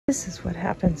This is what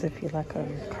happens if you let go of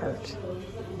your cart.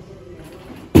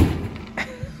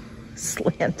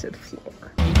 Slanted floor.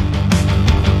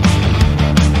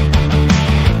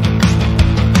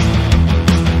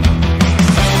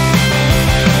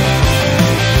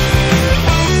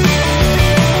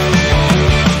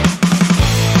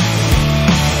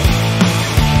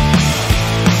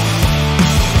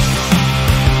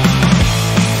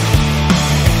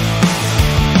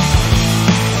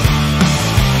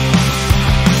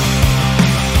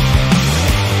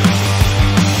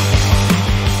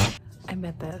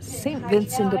 St.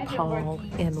 Vincent de Paul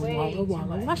in Walla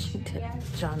Walla, Washington.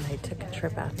 John and I took a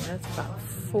trip out there. It's about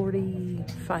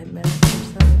 45 minutes or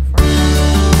so from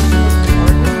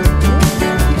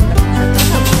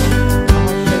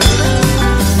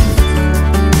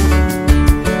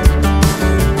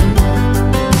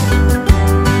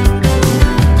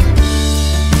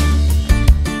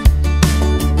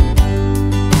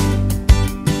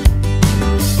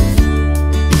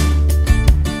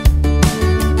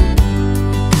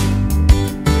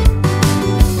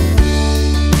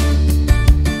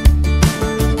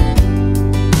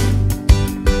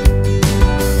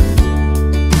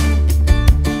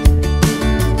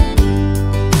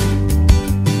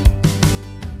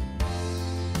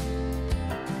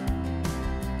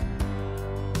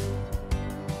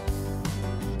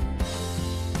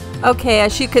Okay,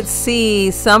 as you could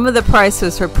see, some of the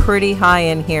prices are pretty high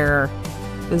in here.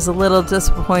 It was a little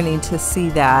disappointing to see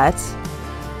that.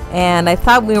 And I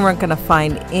thought we weren't going to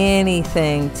find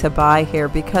anything to buy here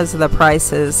because of the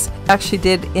prices. Actually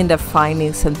did end up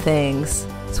finding some things.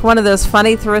 It's one of those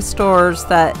funny thrift stores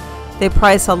that they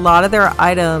price a lot of their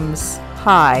items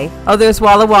high. Oh, there's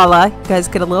Walla Walla. You guys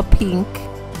get a little peek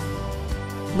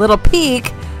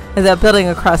of that building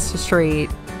across the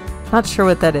street. Not sure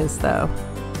what that is though.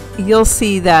 You'll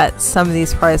see that some of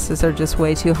these prices are just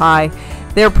way too high.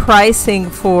 They're pricing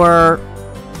for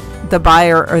the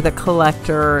buyer or the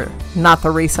collector, not the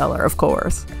reseller, of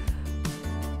course.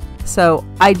 So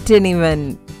I didn't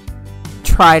even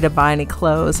try to buy any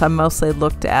clothes. I mostly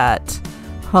looked at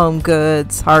home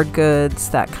goods, hard goods,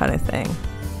 that kind of thing.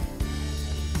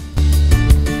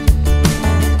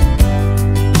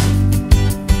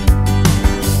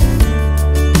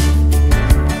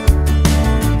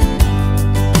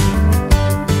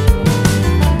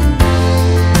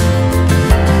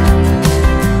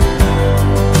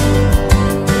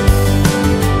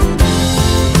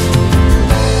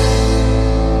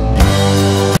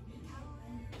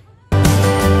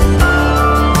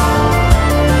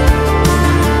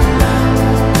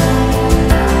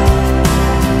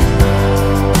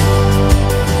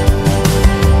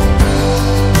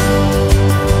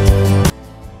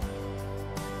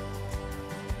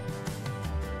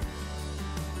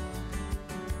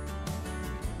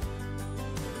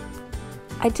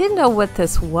 I didn't know what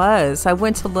this was. I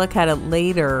went to look at it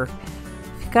later.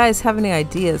 If you guys have any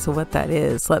ideas of what that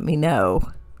is, let me know.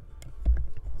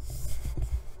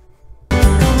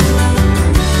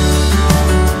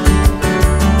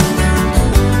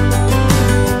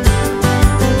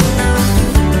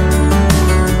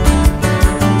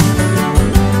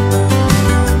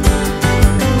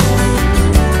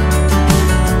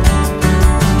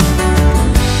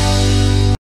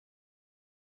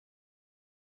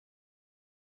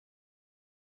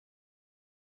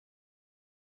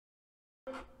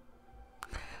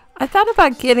 I thought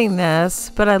about getting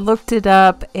this, but I looked it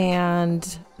up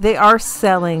and they are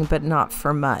selling, but not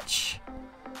for much.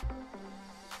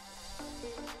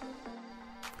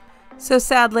 So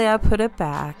sadly, I put it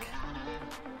back.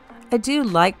 I do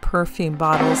like perfume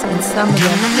bottles, and some of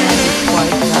them can be quite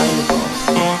valuable.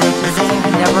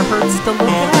 It never hurts to look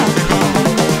it up.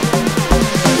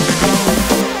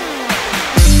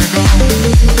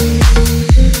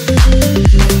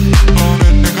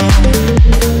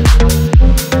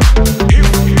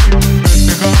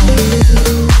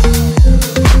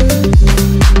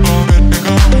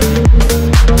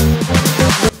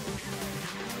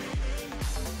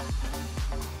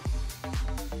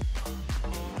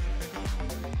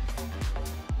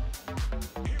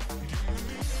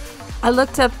 I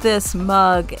looked up this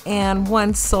mug, and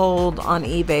one sold on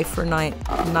eBay for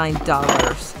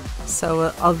 $9.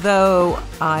 So although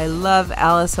I love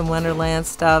Alice in Wonderland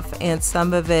stuff and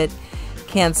some of it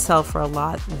can sell for a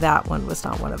lot, that one was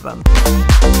not one of them.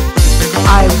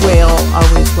 I will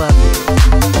always love you.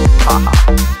 Haha.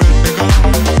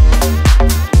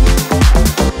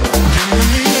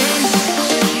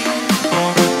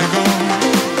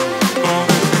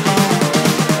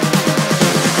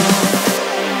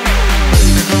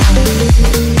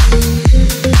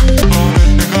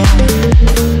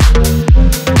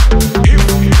 Here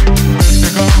we go.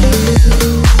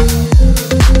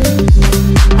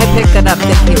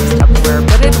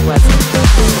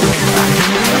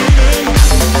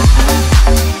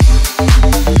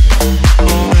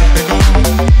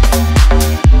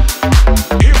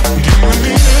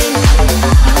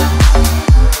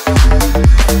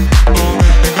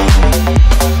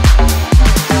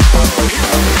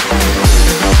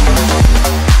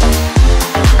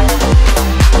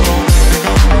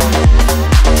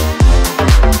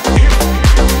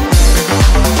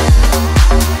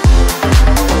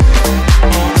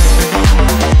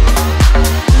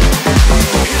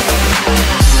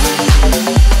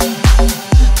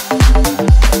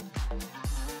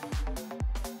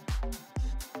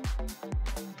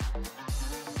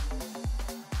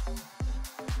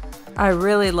 I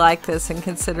really like this and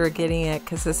consider getting it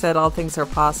because it said all things are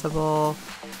possible.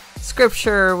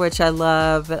 Scripture, which I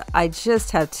love, but I just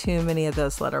have too many of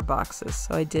those letter boxes,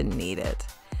 so I didn't need it.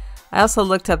 I also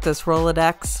looked up this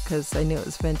Rolodex because I knew it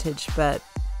was vintage, but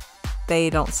they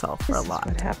don't sell for a lot.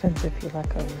 What happens if you let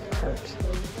go of your cart?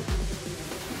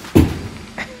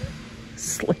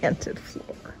 Slanted floor.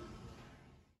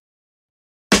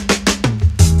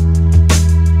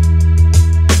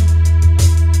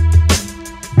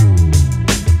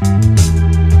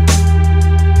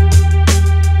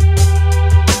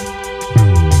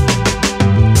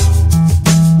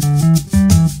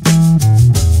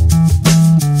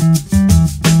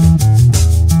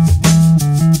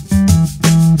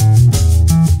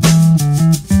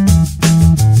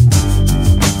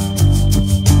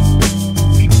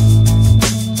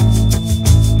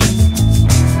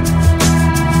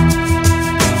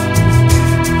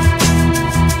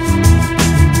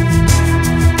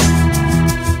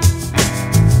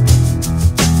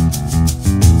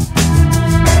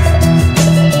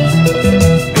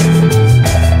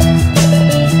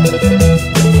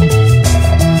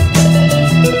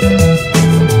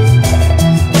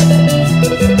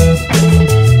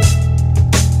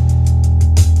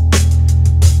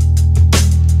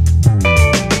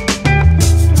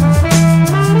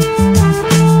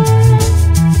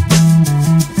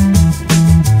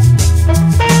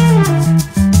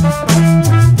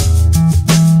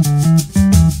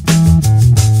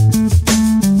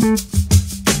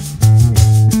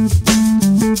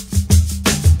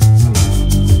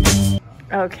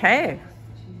 Okay.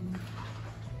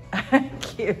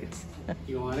 Cute.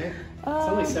 You want it? It's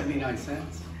only 79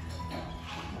 cents.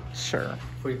 Sure.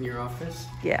 Put it in your office?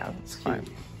 Yeah, it's fine.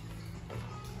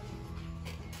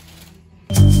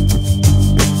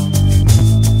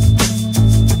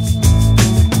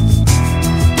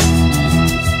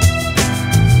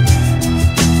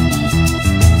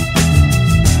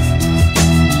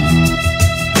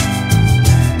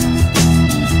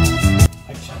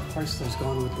 Those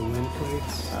going with the wind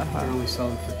plates. They're only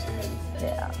selling for 10.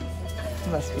 Yeah, it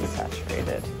must be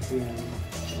saturated. Yeah.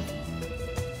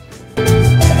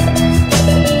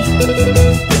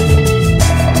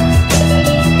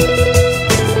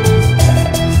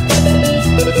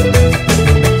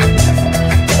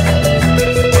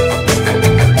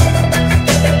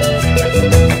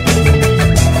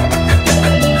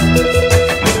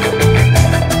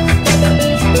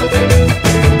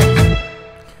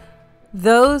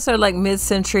 Those are like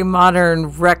mid-century modern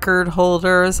record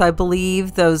holders, I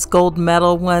believe, those gold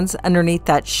medal ones underneath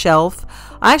that shelf.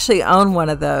 I actually own one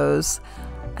of those.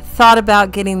 I thought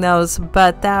about getting those,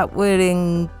 but that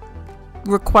would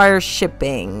require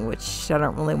shipping, which I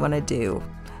don't really want to do.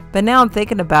 But now I'm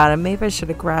thinking about it, maybe I should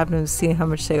have grabbed them and seen how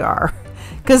much they are,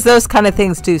 because those kind of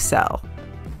things do sell.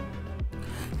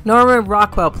 Norman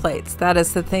Rockwell plates, that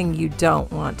is the thing you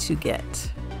don't want to get.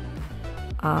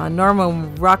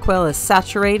 Norman Rockwell is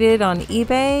saturated on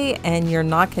eBay, and you're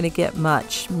not going to get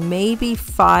much, maybe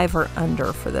 5 or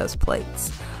under for those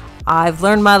plates. I've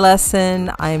learned my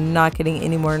lesson. I'm not getting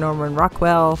any more Norman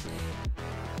Rockwell,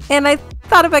 and I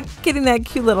thought about getting that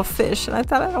cute little fish, and I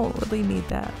thought I don't really need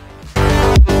that.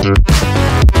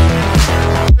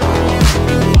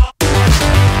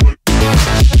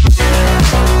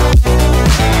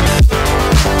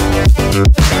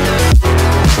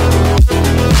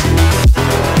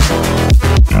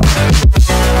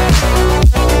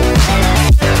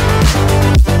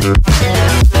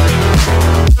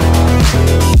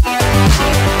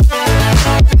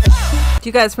 Do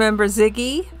you guys remember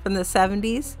Ziggy from the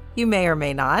 70s? You may or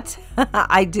may not.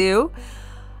 I do.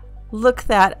 Look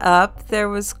that up. There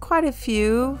was quite a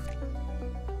few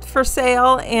for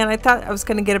sale, and I thought I was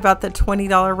going to get about the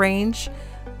 $20 range,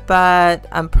 but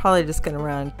I'm probably just going to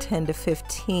around 10 to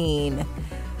 15.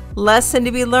 Lesson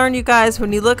to be learned, you guys.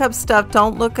 When you look up stuff,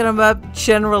 don't look them up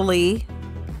generally.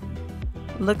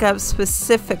 Look up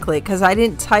specifically, because I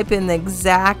didn't type in the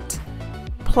exact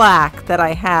plaque that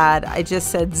I had. I just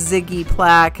said Ziggy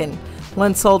plaque, and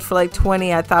one sold for like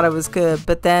 20. I thought it was good,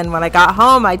 but then when I got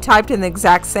home, I typed in the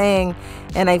exact saying,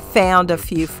 and I found a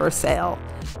few for sale.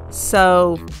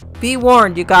 So be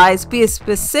warned, you guys. Be as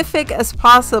specific as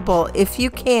possible if you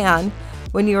can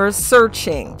when you are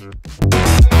searching.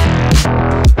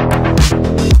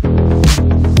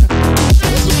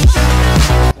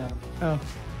 Oh.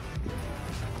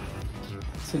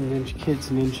 It's a kid's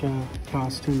ninja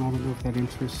costume. I don't know if that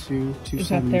interests you. Is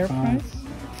that their price?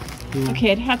 Yeah.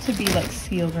 Okay, it had to be like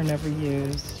sealed or never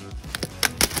used.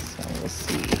 So we'll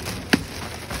see.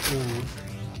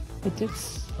 It did.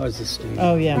 Oh, it's a stain.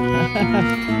 Oh yeah.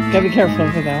 Gotta be careful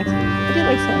for that. I do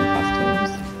like selling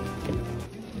costumes.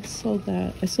 Let's sold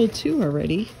that. I sold 2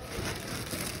 already.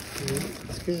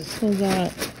 Sold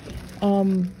that.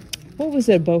 What was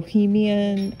it?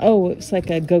 Bohemian. Oh, it was like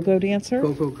a go-go dancer.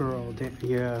 Go-go girl.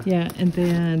 Yeah. Yeah, and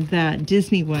then that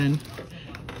Disney one,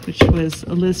 which was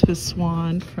Elizabeth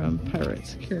Swan from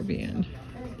Pirates of the Caribbean.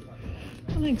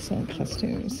 I like selling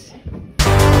costumes.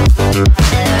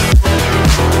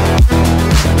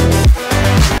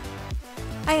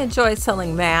 I enjoy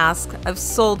selling masks. I've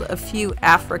sold a few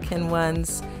African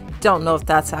ones. Don't know if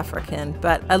that's African,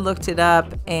 but I looked it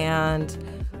up and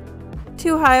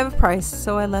too high of a price,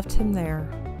 so I left him there.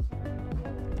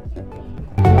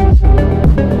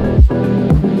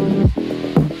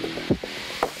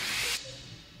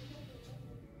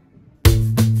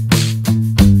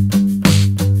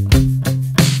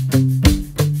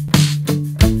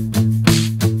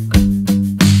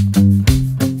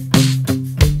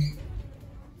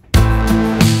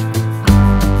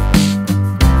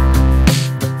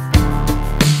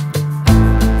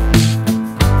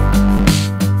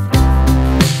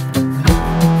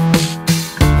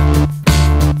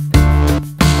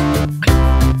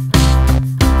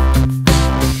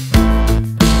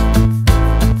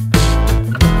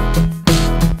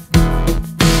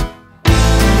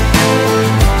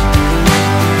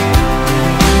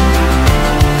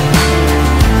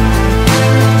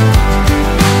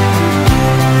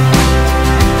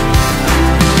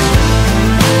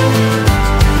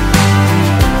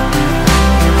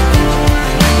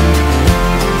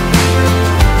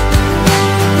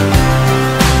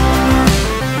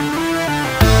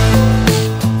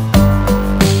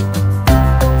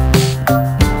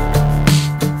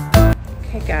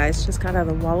 Just got out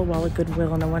of the Walla Walla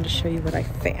Goodwill and I wanted to show you what I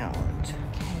found.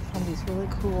 Okay, I found these really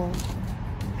cool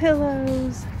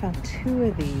pillows. I found 2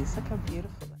 of these. Look how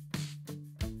beautiful that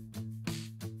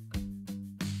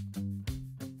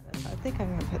is. I think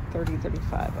I'm gonna put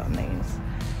 $30-35 on these.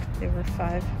 They were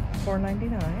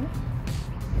 $4.99.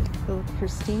 They look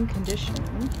pristine condition.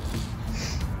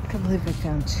 I can't believe I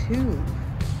found 2.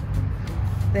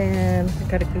 Then I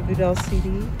got a Goo Goo Doll CD,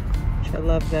 which I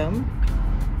love them.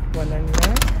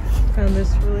 $1.99. Found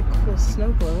this really cool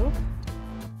snow globe.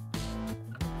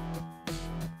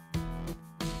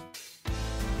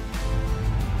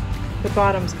 The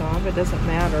bottom's gone, but it doesn't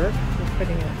matter. We're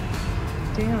putting it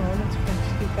down. It's from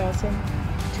 2000. I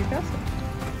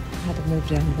had to move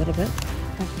down a little bit.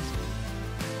 Baskets,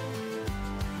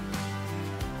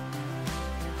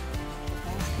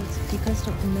 if you guys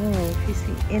don't know, if you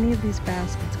see any of these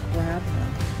baskets, grab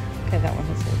them. Okay, that one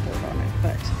has a little dirt on it,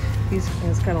 but these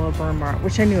ones got a little burn mark,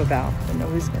 which I knew about, but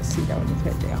nobody's gonna see that when you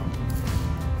put it down.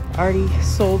 I already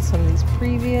sold some of these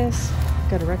previous.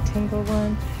 Got a rectangle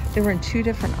one. They were in 2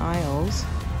 different aisles.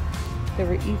 They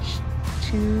were each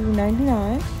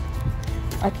 $2.99.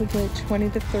 I could get 20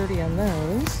 to 30 on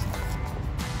those.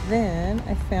 Then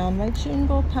I found my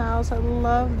Jingle Pals. I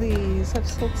love these. I've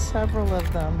sold several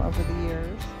of them over the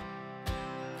years.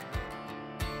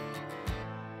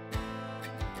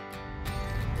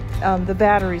 The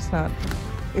battery's not,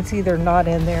 it's either not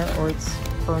in there or it's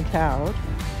burnt out.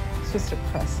 It's just to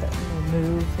press it and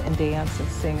move and dance and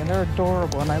sing, and they're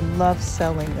adorable and I love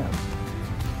selling them.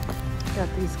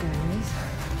 Got these guys.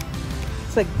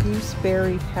 It's like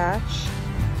gooseberry patch.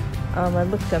 I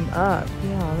looked them up.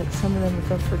 Yeah, like some of them would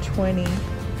go for 20.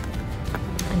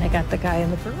 And I got the guy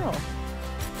and the girl.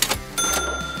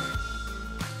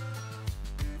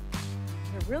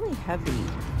 They're really heavy,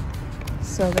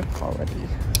 so they're quality.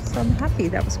 So I'm happy.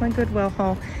 That was my Goodwill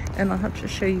haul, and I'll have to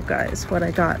show you guys what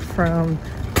I got from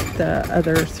the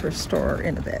other thrift store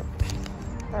in a bit.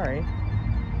 Sorry.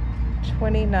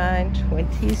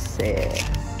 $29.26.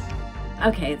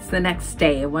 Okay, it's the next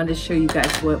day. I wanted to show you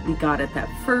guys what we got at that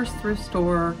first thrift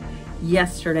store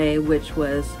yesterday, which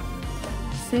was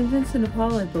St. Vincent de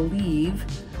Paul, I believe.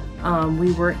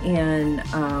 We were in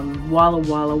Walla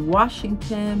Walla,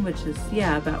 Washington, which is,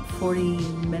 yeah, about 40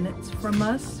 minutes from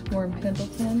us. We're in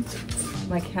Pendleton.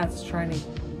 My cat's trying to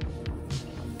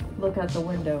look out the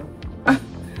window.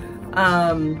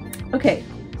 Okay,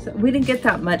 so we didn't get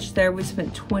that much there. We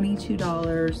spent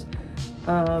 $22.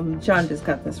 John just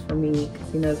got this for me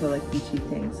because he knows I like beachy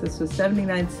things. This was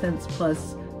 79 cents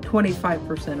plus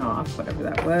 25% off, whatever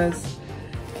that was.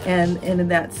 And in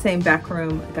that same back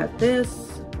room, I got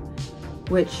this,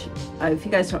 which if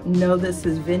you guys don't know, this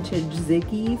is vintage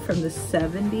Ziggy from the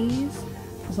 70s.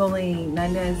 It was only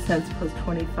 99 cents plus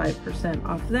 25%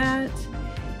 off that.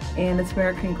 And it's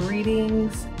American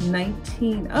Greetings,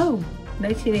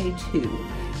 1982.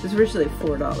 It was originally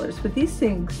 $4, but these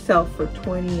things sell for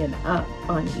 20 and up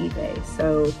on eBay.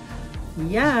 So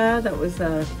yeah, that was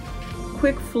a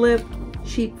quick flip,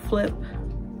 cheap flip.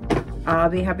 I'll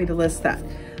be happy to list that.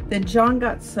 Then John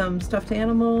got some stuffed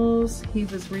animals. He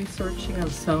was researching on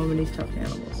so many stuffed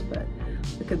animals, but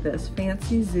look at this,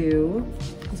 Fancy Zoo.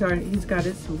 He's got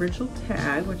his original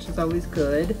tag, which is always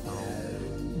good.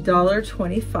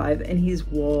 $1.25, and he's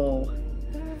wool.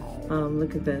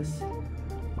 Look at this.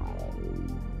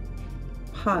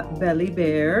 Pot belly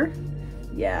bear.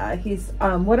 Yeah, he's,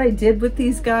 what I did with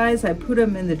these guys, I put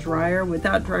them in the dryer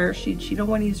without dryer sheets. You don't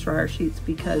want to use dryer sheets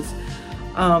because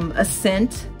a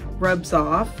scent rubs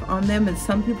off on them, and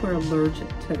some people are allergic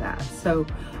to that. So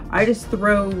I just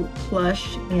throw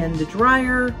plush in the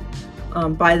dryer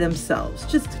by themselves,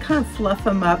 just to kind of fluff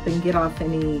them up and get off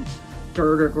any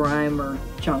dirt or grime or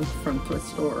junk from thrift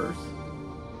stores.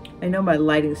 I know my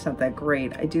lighting's not that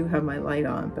great. I do have my light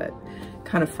on, but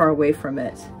kind of far away from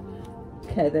it.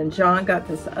 Okay, then John got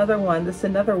this other one. This is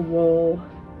another wool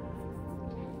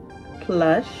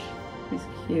plush. He's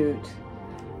cute.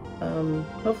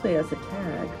 Hopefully it has a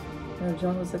tag. Oh,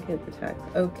 John was looking at the tag.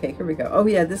 Okay, here we go. Oh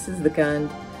yeah, this is the gun.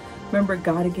 Remember,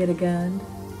 gotta get a gun?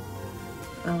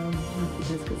 I don't know if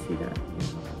you guys can see that.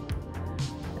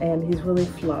 And he's really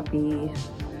floppy.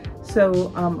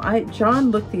 So John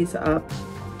looked these up.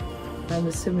 I'm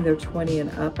assuming they're 20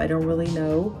 and up. I don't really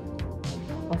know.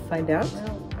 I'll find out. I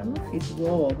don't know if he's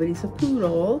wool, but he's a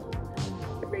poodle.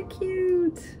 Very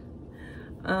cute.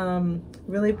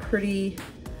 Really pretty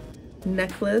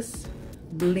necklace,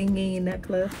 blingy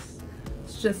necklace.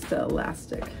 It's just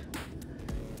elastic.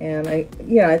 And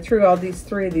I threw all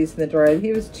three of these in the dryer.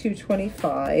 He was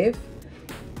 $2.25.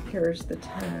 Here's the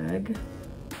tag.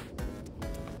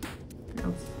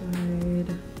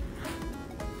 Outside.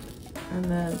 And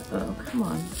then, oh, come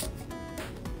on.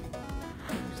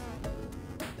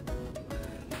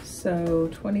 So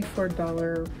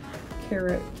 $24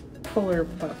 carrot polar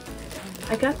puff.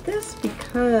 I got this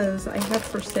because I have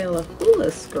for sale a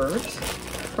hula skirt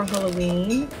for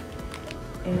Halloween,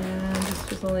 and this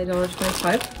was only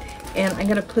 $1.25, and I'm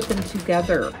gonna put them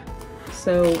together.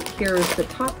 So here's the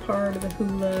top part of the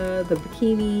hula, the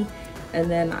bikini,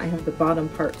 and then I have the bottom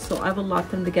part. So I will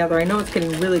lot them together. I know it's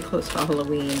getting really close to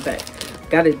Halloween, but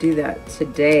got to do that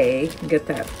today and get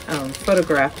that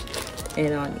photographed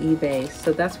and on eBay.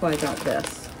 So that's why I got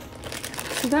this.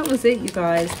 So that was it, you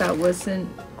guys. That wasn't,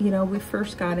 you know, we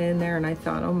first got in there and I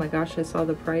thought, oh my gosh, I saw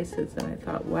the prices and I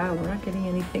thought, wow, we're not getting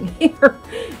anything here.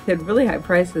 They had really high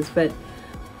prices, but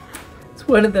it's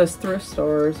one of those thrift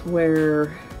stores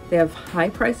where they have high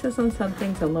prices on some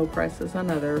things and low prices on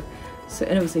other. So,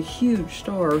 and it was a huge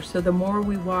store. So the more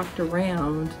we walked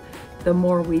around, the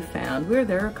more we found. We were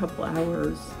there a couple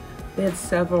hours. They had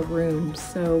several rooms,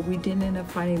 so we didn't end up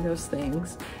finding those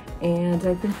things. And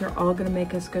I think they're all gonna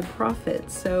make us good profit.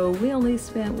 So we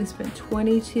spent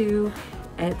 22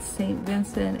 at St.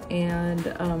 Vincent, and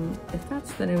if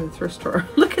that's the name of the thrift store,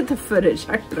 look at the footage,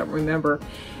 I actually don't remember.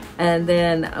 And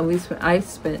then I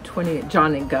spent 20 at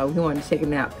John and Go, he wanted to take a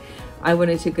nap. I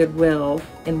went into Goodwill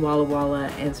in Walla Walla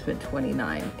and spent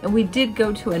 29. And we did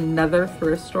go to another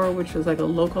thrift store, which was like a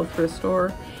local thrift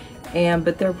store,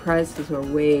 but their prices were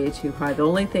way too high. The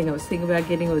only thing I was thinking about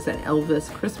getting was an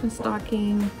Elvis Christmas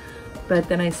stocking, but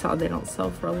then I saw they don't sell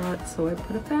for a lot, so I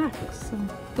put it back. So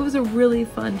it was a really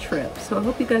fun trip. So I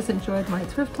hope you guys enjoyed my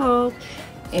thrift haul,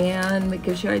 and it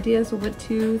gives you ideas of what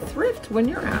to thrift when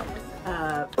you're out.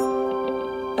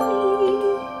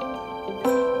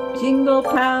 Jingle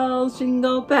Pals,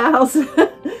 Jingle Pals.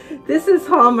 This is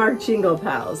Hallmark Jingle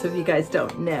Pals, if you guys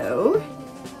don't know.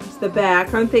 It's the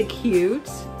back, aren't they cute?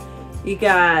 You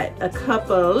got a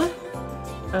couple,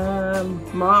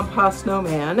 Mom Pa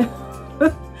Snowman.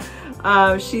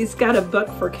 She's got a book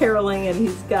for caroling, and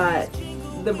he's got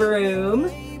the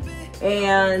broom.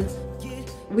 And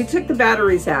we took the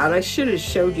batteries out. I should have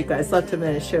showed you guys, left them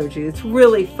in and showed you. It's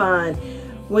really fun.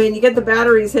 When you get the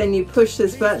batteries in, you push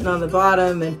this button on the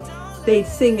bottom and they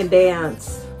sing and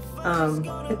dance.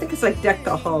 I think it's like Deck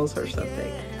the Halls or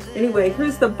something. Anyway,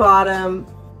 here's the bottom.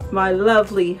 My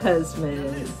lovely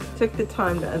husband took the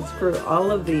time to unscrew all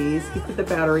of these. He put the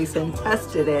batteries in,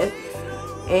 tested it,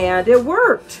 and it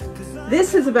worked.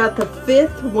 This is about the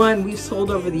 5th one we've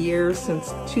sold over the years,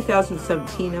 since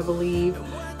 2017, I believe.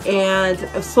 And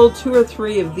I've sold 2 or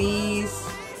 3 of these.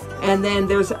 And then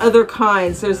there's other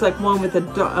kinds. There's like one with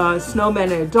a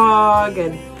snowman and a dog,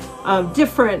 and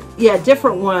different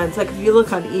ones. Like if you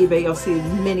look on eBay, you'll see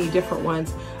many different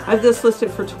ones. I've just listed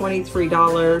for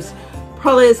 $23.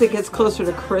 Probably as it gets closer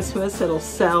to Christmas, it'll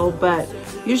sell, but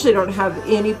usually don't have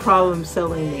any problem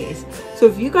selling these. So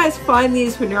if you guys find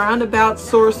these when you're on about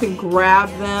sourcing, grab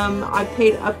them. I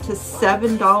paid up to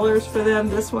 $7 for them.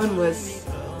 This one was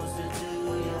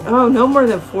Oh, no more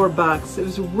than $4. It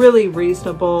was really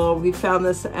reasonable. We found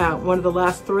this at one of the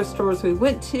last thrift stores we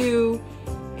went to.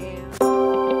 And